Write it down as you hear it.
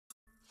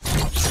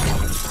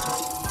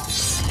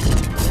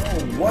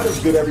What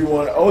is good,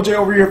 everyone? OJ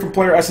over here from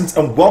PlayerEssence,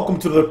 and welcome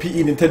to the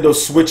PE Nintendo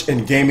Switch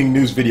and Gaming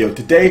News video.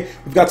 Today,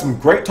 we've got some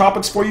great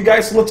topics for you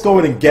guys, so let's go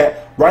ahead and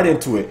get right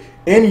into it.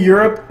 In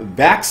Europe,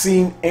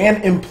 Vaccine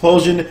and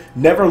Implosion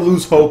Never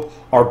Lose Hope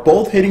are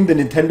both hitting the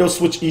Nintendo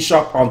Switch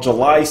eShop on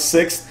July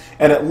 6th,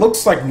 and it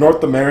looks like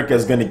North America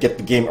is going to get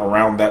the game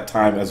around that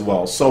time as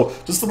well. So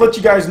just to let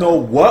you guys know,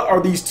 what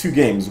are these two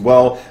games?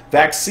 Well,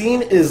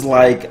 Vaccine is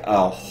like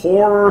a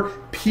horror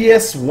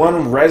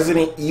PS1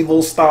 Resident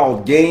Evil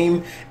style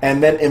game,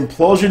 and then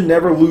Implosion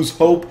Never Lose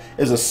Hope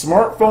is a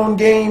smartphone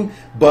game,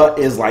 but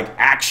is like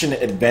action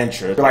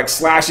adventure. They're like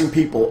slashing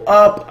people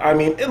up. I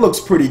mean, it looks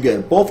pretty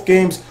good. Both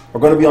games are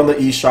going to be on the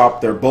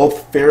eShop. They're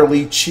both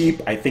fairly cheap.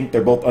 I think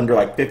they're both under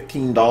like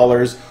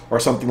 $15 or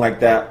something like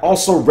that.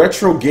 Also,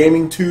 Retro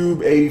Gaming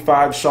Tube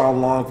 85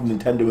 Sean Long from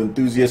Nintendo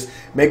Enthusiast.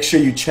 Make sure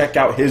you check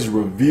out his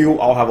review.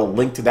 I'll have a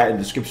link to that in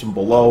the description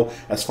below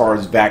as far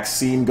as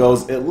Vaccine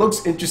goes. It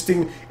looks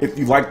interesting if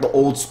you like the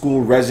old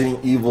school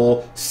Resident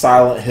Evil,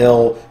 Silent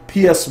Hill,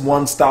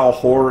 PS1 style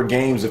horror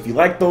games. If you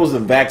like those,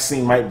 then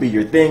Vaccine might be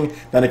your thing.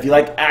 Then if you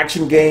like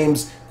action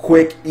games,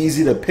 quick,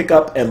 easy to pick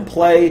up and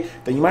play,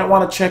 then you might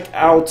want to check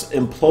out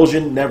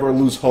Implosion Never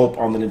Lose Hope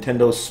on the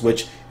Nintendo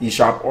Switch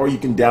eShop, or you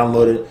can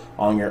download it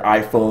on your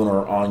iPhone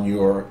or on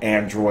your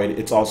Android.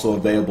 It's also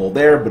available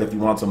there, but if you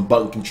want some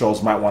button controls,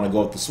 you might want to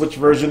go with the Switch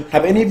version.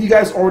 Have any of you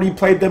guys already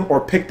played them or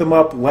picked them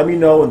up? Let me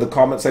know in the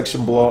comment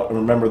section below. And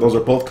remember, those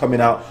are both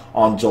coming out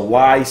on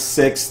July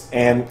 6th,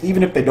 and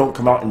even if they don't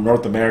come out in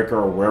North America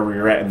or wherever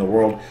you're at in the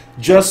world,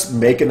 just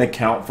make an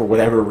account for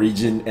whatever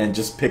region and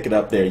just pick it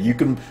up there. You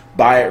can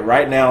buy it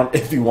right now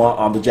if you want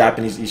on the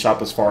Japanese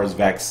eShop. As far as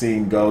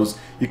Vaccine goes,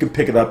 you can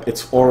pick it up.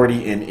 It's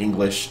already in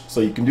English,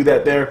 so you can do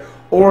that there,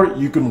 or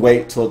you can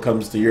wait till it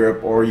comes to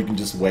Europe, or you can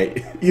just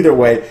wait. Either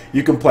way,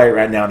 you can play it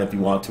right now if you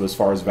want to as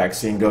far as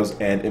Vaccine goes,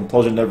 and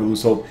Implosion Never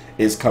Lose Hope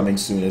is coming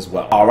soon as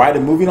well. Alright,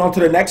 and moving on to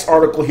the next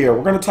article here,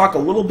 we're going to talk a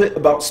little bit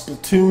about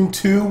Splatoon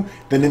 2.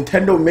 The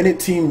Nintendo Minute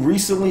team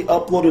recently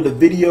uploaded a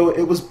video.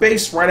 It was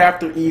based right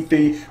after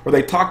E3, where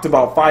they talked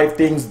about 5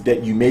 things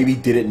that you maybe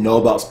didn't know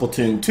about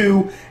Splatoon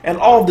 2, and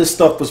all of this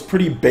stuff was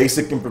pretty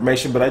basic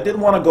information, but I did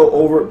want to go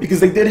over it because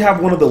they did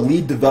have one of the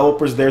lead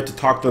developers there to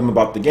talk to them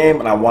about the game,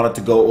 and I wanted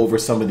to go over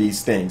some of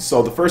these things.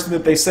 So the first thing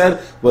that they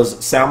said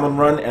was Salmon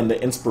Run and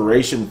the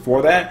inspiration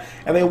for that,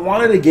 and they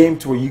wanted a game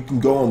to where you can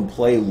go and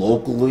play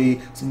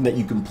locally, something that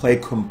you can play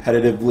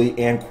competitively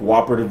and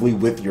cooperatively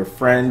with your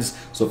friends.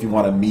 So if you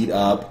want to meet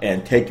up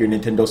and take your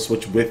Nintendo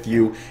Switch with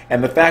you,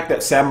 and the fact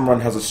that Salmon Run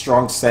has a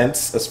strong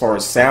sense as far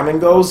as salmon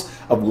goes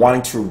of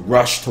wanting to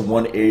rush to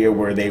one area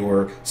where they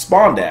were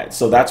spawned at.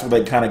 So that's where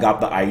they kind of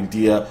got the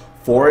idea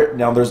for it.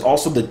 Now, there's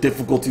also the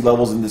difficulty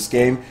levels in this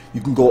game.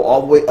 You can go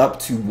all the way up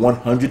to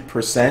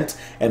 100%,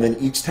 and then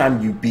each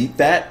time you beat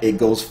that, it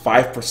goes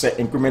 5%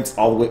 increments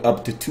all the way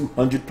up to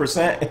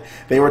 200%.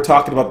 They were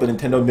talking about the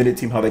Nintendo Minute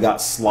team, how they got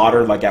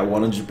slaughtered like at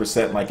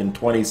 100%, like in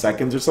 20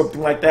 seconds or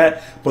something like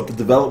that. But the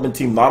development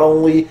team, not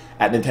only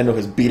at Nintendo,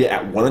 has beat it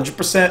at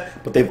 100%,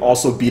 but they've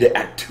also beat it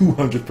at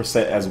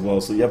 200% as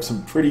well. So you have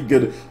some pretty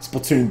good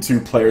Splatoon 2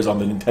 players on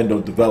the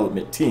Nintendo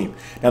development team.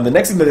 Now, the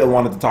next thing that they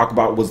wanted to talk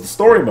about was the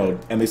story mode,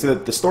 and they said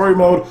that the story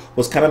mode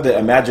was kind of the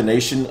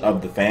imagination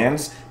of the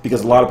fans,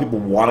 because a lot of people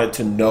wanted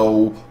to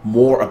know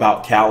more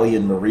about Callie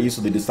and Marie,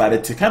 so they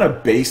decided to kind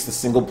of base the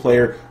single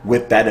player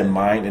with that in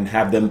mind and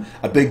have them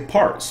a big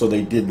part. So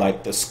they did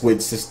like the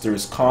Squid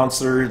Sisters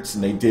concerts,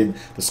 and they did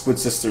the Squid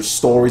Sisters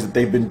stories that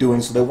they've been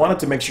doing, so they wanted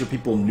to make sure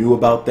people knew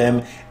about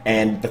them,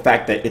 and the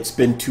fact that it's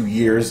been 2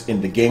 years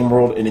in the game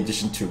world in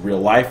addition to real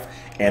life,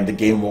 and the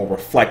game will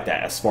reflect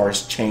that as far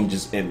as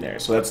changes in there.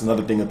 So that's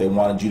another thing that they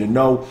wanted you to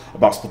know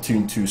about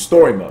Splatoon 2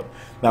 story mode.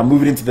 Now,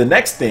 moving into the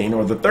next thing,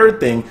 or the third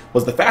thing,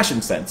 was the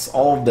fashion sense.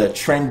 All of the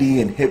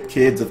trendy and hip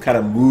kids have kind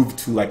of moved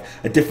to like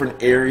a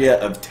different area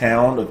of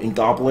town, of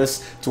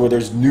Inkopolis, to where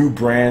there's new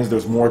brands,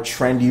 there's more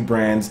trendy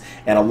brands,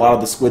 and a lot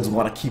of the squids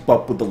want to keep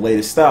up with the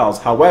latest styles.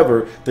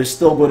 However, there's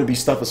still going to be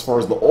stuff as far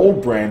as the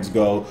old brands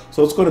go,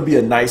 so it's going to be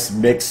a nice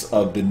mix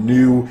of the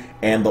new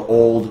and the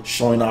old,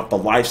 showing off the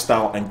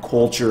lifestyle and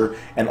culture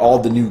and all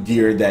the new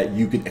gear that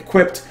you can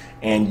equip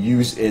and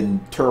use in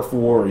Turf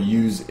War or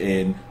use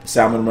in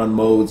Salmon Run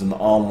modes and the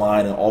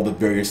online and all the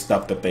various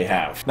stuff that they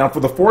have. Now, for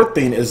the fourth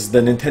thing is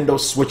the Nintendo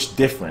Switch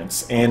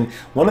difference, and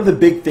one of the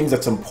big things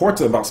that's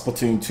important about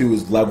Splatoon 2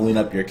 is leveling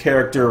up your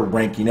character,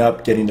 ranking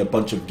up, getting a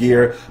bunch of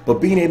gear,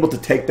 but being able to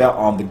take that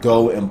on the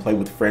go and play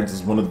with friends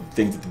is one of the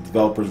things that the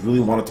developers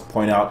really wanted to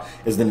point out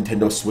is the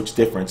Nintendo Switch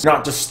difference. You're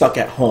not just stuck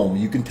at home.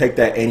 You can take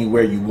that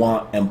anywhere you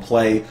want and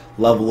play,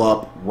 level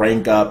up,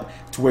 rank up,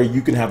 to where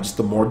you can have just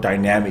a more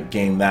dynamic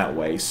game that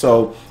way.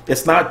 So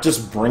it's not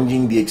just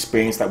bringing the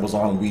experience that was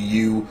on Wii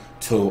U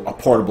to a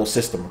portable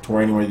system, to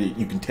anywhere that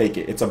you can take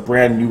it. It's a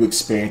brand new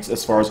experience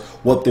as far as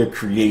what they're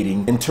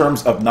creating in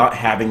terms of not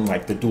having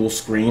like the dual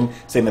screen,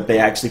 saying that they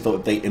actually feel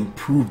that they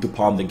improved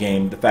upon the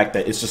game. The fact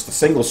that it's just a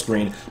single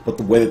screen, but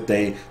the way that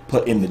they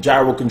put in the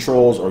gyro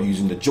controls or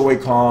using the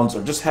Joy-Cons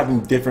or just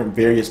having different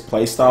various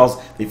play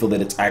styles, they feel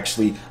that it's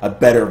actually a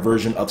better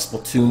version of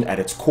Splatoon at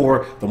its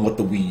core than what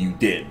the Wii U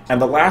did.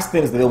 And the last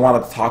things that they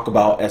wanted to talk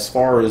about as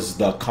far as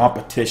the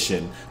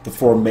competition, the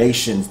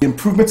formations, the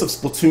improvements of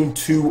Splatoon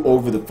 2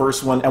 over the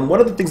first one, and one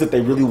of the things that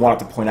they really wanted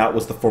to point out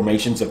was the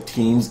formations of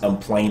teams and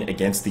playing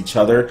against each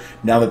other.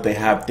 Now that they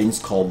have things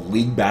called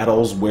league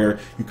battles where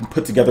you can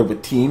put together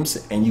with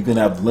teams and you can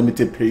have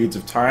limited periods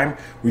of time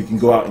where you can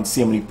go out and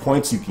see how many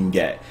points you can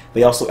get.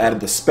 They also added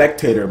the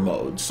spectator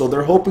mode, so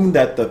they're hoping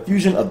that the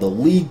fusion of the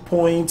league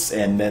points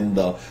and then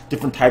the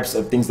different types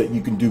of things that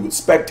you can do with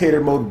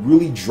spectator mode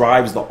really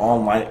drives the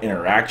online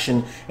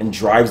interaction and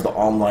drives the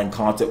online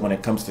content when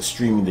it comes to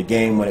streaming the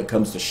game, when it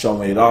comes to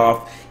showing it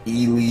off,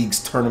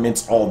 e-leagues,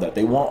 tournaments, all that.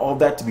 They want all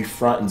that to be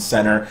front and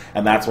center,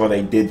 and that's why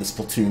they did the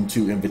Splatoon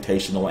 2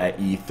 Invitational at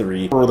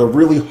E3. For the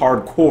really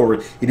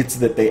hardcore, it's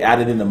that they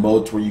added in a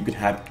mode to where you could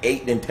have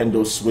 8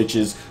 Nintendo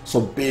Switches, so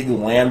big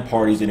LAN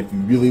parties, and if you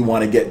really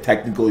want to get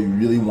technical, you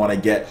really want to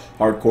get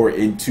hardcore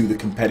into the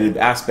competitive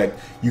aspect,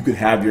 you could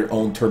have your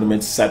own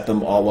tournaments, set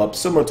them all up,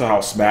 similar to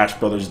how Smash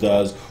Brothers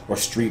does, or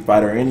Street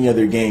Fighter, or any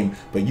other game,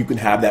 but you can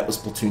have that with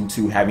Splatoon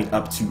 2, having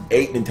up to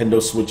 8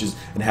 Nintendo Switches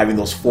and having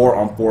those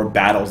 4-on-4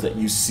 battles that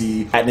you see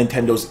at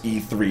Nintendo's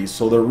E3.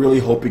 So they're really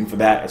hoping for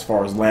that as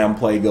far as LAN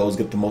play goes,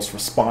 get the most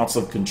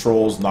responsive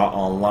controls, not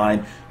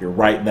online. You're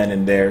right then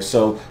and there.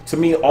 So to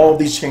me, all of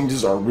these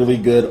changes are really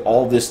good.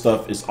 All this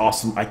stuff is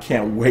awesome. I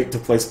can't wait to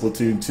play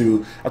Splatoon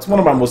 2. That's one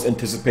of my most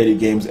anticipated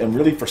games, and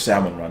really for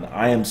Salmon Run.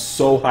 I am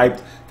so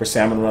hyped for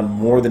Salmon Run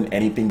more than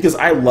anything because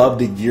I love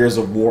the Gears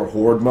of War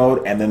Horde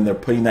mode, and then they're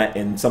putting that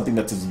in something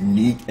that's as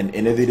unique and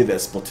innovative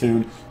as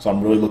Splatoon, so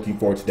I'm really looking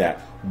forward to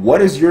that.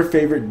 What is your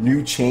favorite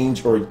new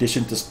change or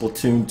addition to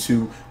Splatoon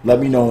 2? Let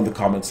me know in the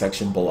comment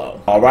section below.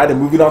 Alright, and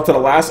moving on to the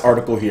last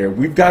article here,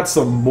 we've got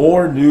some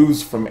more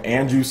news from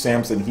Andrew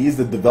Sampson. He's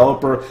the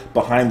developer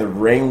behind the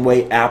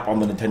Rainway app on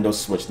the Nintendo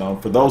Switch. Now,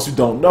 for those who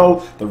don't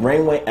know, the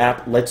Rainway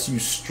app lets you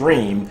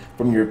stream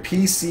from your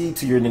PC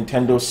to your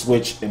Nintendo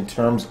Switch in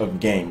terms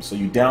of games. So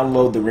you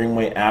download the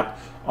Rainway app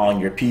on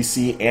your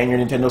PC and your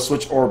Nintendo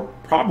Switch, or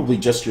probably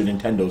just your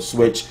Nintendo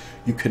Switch.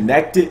 You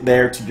connect it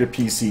there to your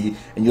PC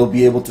and you'll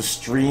be able to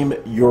stream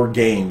your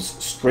games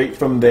straight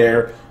from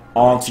there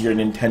onto your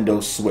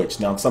Nintendo Switch.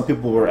 Now, some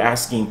people were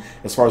asking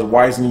as far as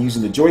why isn't he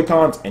using the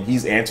Joy-Cons, and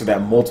he's answered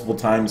that multiple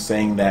times,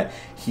 saying that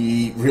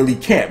he really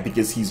can't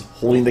because he's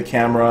holding the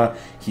camera,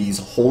 he's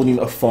holding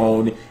a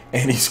phone,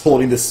 and he's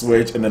holding the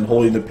Switch and then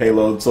holding the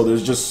payload. So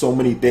there's just so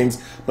many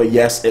things. But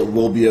yes, it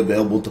will be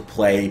available to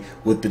play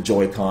with the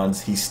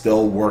Joy-Cons. He's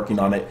still working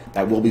on it.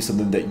 That will be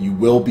something that you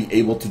will be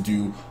able to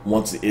do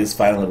once it is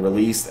finally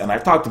released. And I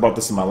talked about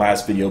this in my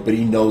last video, but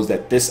he knows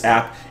that this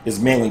app is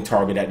mainly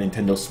targeted at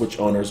Nintendo Switch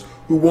owners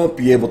who won't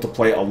be able to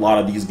play a lot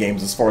of these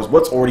games as far as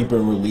what's already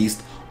been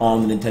released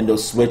on the Nintendo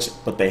Switch,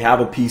 but they have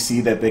a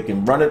PC that they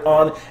can run it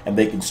on and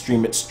they can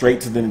stream it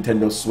straight to the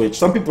Nintendo Switch.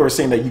 Some people are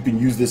saying that you can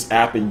use this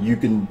app and you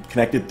can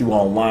connect it through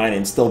online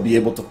and still be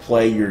able to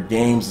play your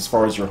games as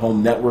far as your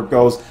home network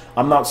goes.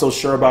 I'm not so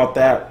sure about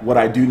that. What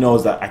I do know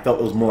is that I felt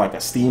it was more like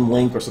a Steam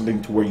Link or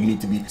something to where you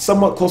need to be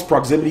somewhat close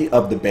proximity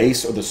of the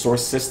base or the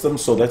source system.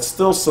 So that's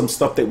still some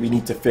stuff that we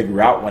need to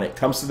figure out when it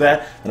comes to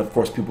that. And of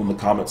course, people in the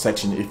comment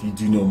section if you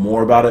do know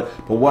more about it.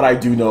 But what I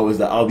do know is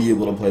that I'll be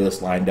able to play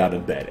this lying down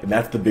in bed. And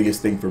that's the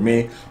biggest thing for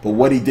me. But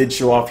what he did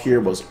show off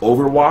here was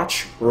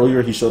Overwatch.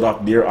 Earlier he showed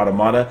off Nier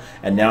Automata,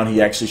 and now he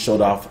actually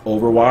showed off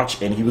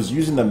Overwatch, and he was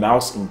using the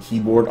mouse and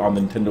keyboard on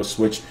the Nintendo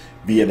Switch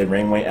via the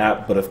Rainway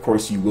app. But of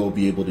course you will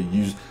be able to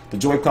use the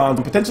Joy-Cons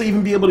and potentially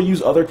even be able to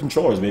use other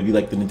controllers, maybe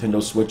like the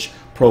Nintendo Switch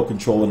Pro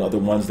Controller and other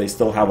ones. They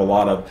still have a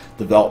lot of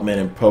development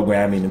and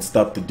programming and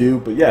stuff to do.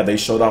 But yeah, they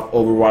showed off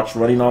Overwatch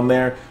running on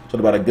there, showed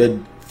about a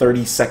good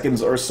 30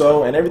 seconds or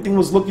so, and everything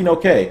was looking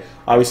okay.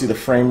 Obviously the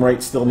frame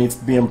rate still needs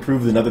to be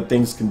improved and other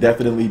things can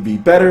definitely be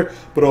better,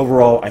 but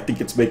overall I think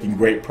it's making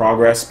great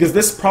progress because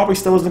this probably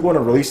still isn't going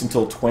to release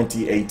until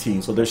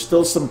 2018, so there's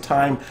still some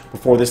time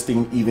before this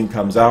thing even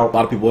comes out. A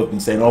lot of people have been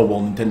saying, oh, will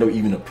Nintendo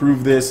even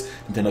approve this?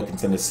 Nintendo can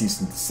send a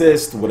cease and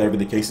desist, whatever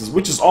the case is,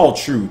 which is all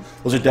true.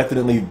 Those are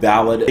definitely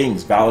valid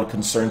things, valid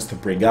concerns to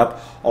bring up,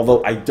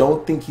 although I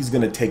don't think he's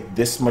going to take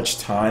this much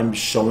time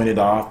showing it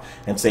off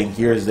and saying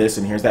here's this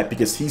and here's that,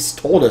 because he's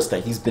told us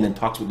that he's been in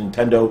talks with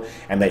Nintendo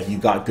and that he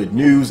got good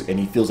news and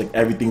he feels like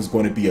everything's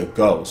going to be a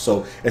go.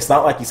 So it's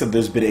not like he said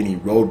there's been any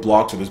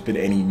roadblocks or there's been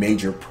any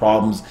major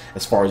problems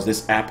as far as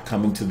this app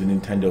coming to the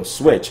Nintendo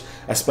Switch,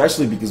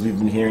 especially because we've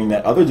been hearing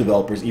that other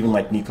developers, even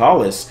like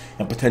Nicalis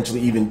and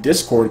potentially even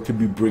Discord, could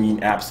be bringing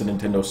apps to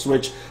Nintendo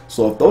Switch.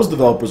 So if those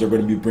developers are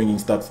going to be bringing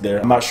stuff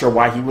there, I'm not sure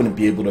why he wouldn't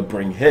be able to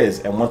bring his.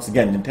 And once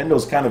again,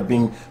 Nintendo's kind of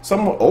being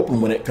somewhat open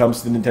when it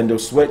comes to the Nintendo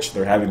Switch.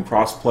 They're having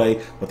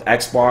crossplay with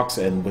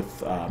Xbox and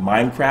with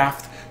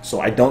Minecraft. So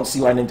I don't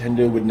see why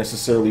Nintendo would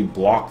necessarily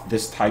block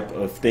this type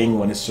of thing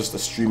when it's just a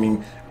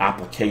streaming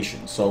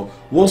application. So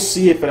we'll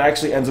see if it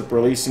actually ends up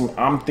releasing.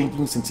 I'm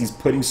thinking, since he's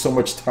putting so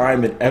much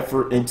time and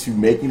effort into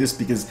making this,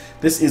 because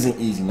this isn't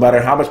easy. No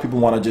matter how much people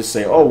want to just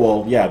say, oh,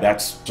 well, yeah,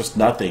 that's just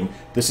nothing.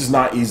 This is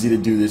not easy to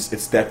do this.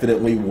 It's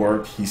definitely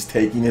work. He's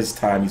taking his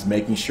time. He's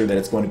making sure that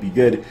it's going to be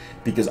good,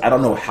 because I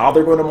don't know how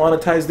they're going to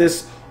monetize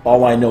this.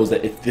 All I know is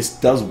that if this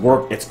does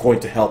work, it's going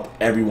to help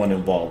everyone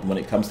involved. When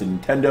it comes to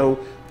Nintendo,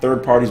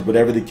 third parties,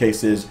 whatever the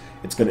case is,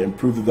 it's going to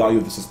improve the value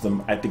of the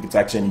system. I think it's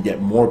actually going to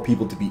get more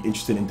people to be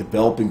interested in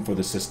developing for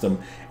the system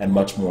and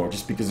much more,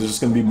 just because there's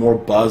just going to be more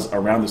buzz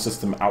around the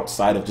system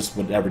outside of just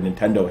whatever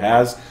Nintendo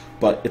has.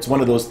 But it's one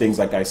of those things,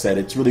 like I said,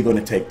 it's really going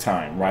to take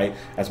time, right?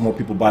 As more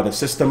people buy the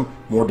system,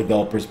 more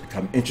developers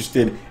become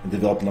interested in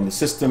developing on the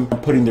system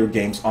and putting their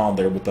games on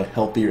there with a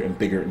healthier and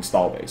bigger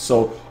install base.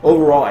 So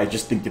overall, I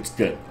just think it's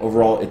good.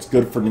 Overall, it's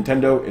good for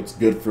Nintendo, it's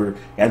good for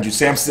Andrew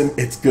Samson,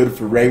 it's good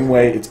for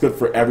Rainway, it's good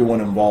for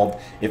everyone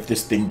involved if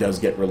this thing does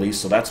get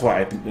released. So that's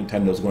why I think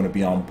Nintendo is going to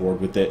be on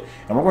board with it.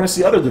 And we're going to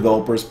see other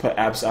developers put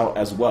apps out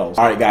as well.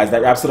 Alright guys,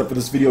 that wraps it up for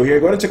this video here.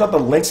 Go ahead and check out the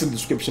links in the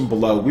description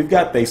below. We've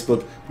got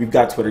Facebook, we've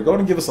got Twitter. Go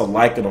ahead and give us a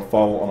like and a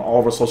follow on all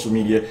of our social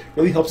media. It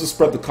really helps us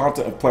spread the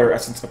content of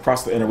PlayerEssence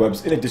across the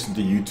interwebs in addition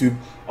to YouTube.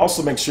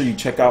 Also, make sure you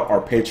check out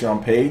our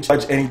Patreon page.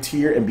 Pledge any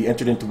tier and be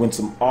entered in to win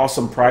some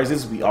awesome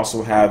prizes. We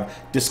also have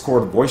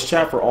Discord voice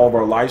chat for all of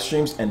our live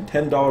streams and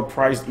 $10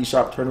 prized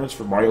eShop tournaments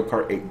for Mario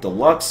Kart 8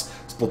 Deluxe.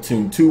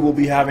 Splatoon 2 will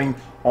be having,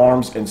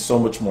 ARMS, and so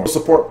much more.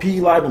 Support PE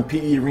Live and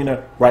PE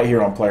Arena right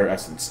here on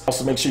PlayerEssence.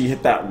 Also, make sure you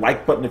hit that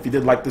like button if you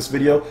did like this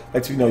video.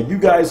 Let me know you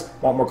guys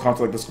want more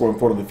content like this going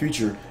forward in the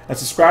future. And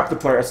subscribe to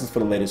PlayerEssence for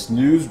the latest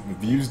news,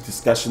 reviews,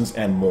 discussions,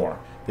 and more.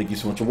 Thank you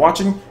so much for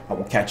watching. I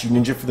will catch you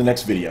ninja for the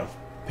next video.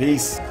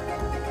 Peace.